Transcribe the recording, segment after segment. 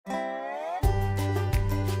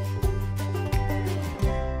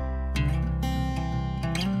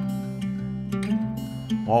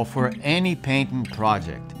Well, for any painting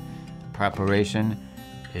project, preparation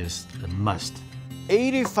is a must.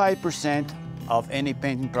 85% of any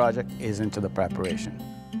painting project is into the preparation.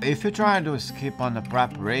 If you're trying to skip on the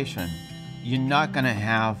preparation, you're not gonna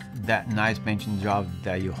have that nice painting job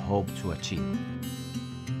that you hope to achieve.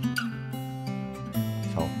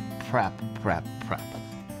 So prep, prep, prep,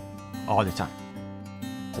 all the time.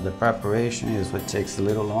 So the preparation is what takes a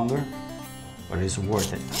little longer, but it's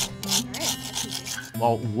worth it.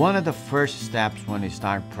 Well, one of the first steps when you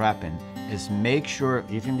start prepping is make sure,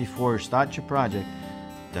 even before you start your project,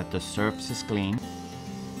 that the surface is clean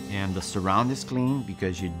and the surround is clean,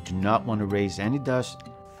 because you do not want to raise any dust.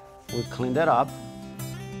 We clean that up,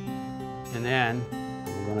 and then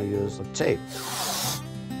we're gonna use the tape.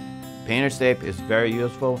 Painter's tape is very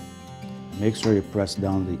useful. Make sure you press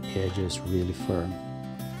down the edges really firm.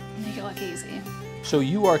 Make it look easy. So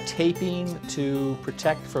you are taping to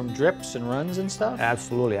protect from drips and runs and stuff?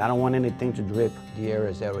 Absolutely. I don't want anything to drip the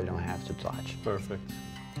areas that we don't have to touch. Perfect.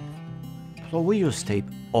 So we use tape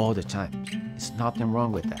all the time. There's nothing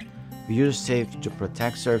wrong with that. We use tape to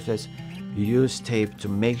protect surface. We use tape to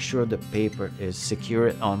make sure the paper is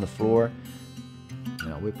secured on the floor. You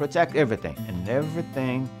know, we protect everything, and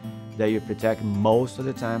everything that you protect most of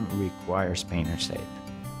the time requires painter's tape.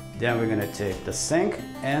 Then we're gonna take the sink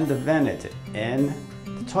and the vanity and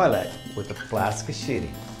the toilet with the plastic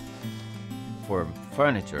sheeting. For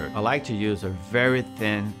furniture, I like to use a very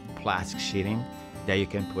thin plastic sheeting that you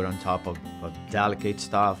can put on top of delicate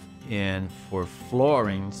stuff. And for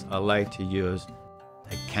floorings, I like to use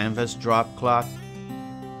a canvas drop cloth.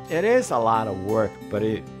 It is a lot of work, but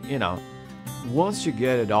you know, once you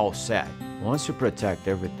get it all set, once you protect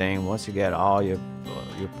everything, once you get all your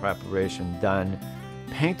preparation done,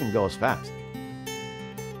 painting goes fast.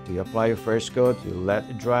 You apply your first coat, you let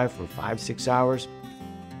it dry for 5-6 hours,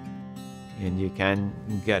 and you can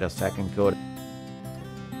get a second coat.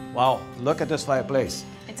 Wow, look at this fireplace.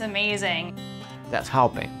 It's amazing. That's how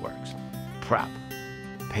paint works. Prep,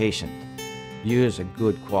 patient, use a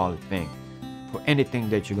good quality thing. For anything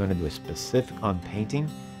that you're gonna do specific on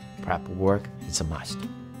painting, prep work is a must.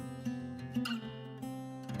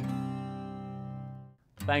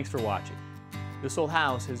 Thanks for watching. This Old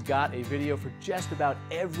House has got a video for just about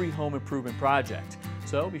every home improvement project,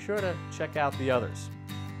 so be sure to check out the others.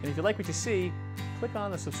 And if you like what you see, click on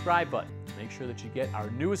the subscribe button to make sure that you get our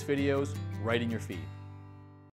newest videos right in your feed.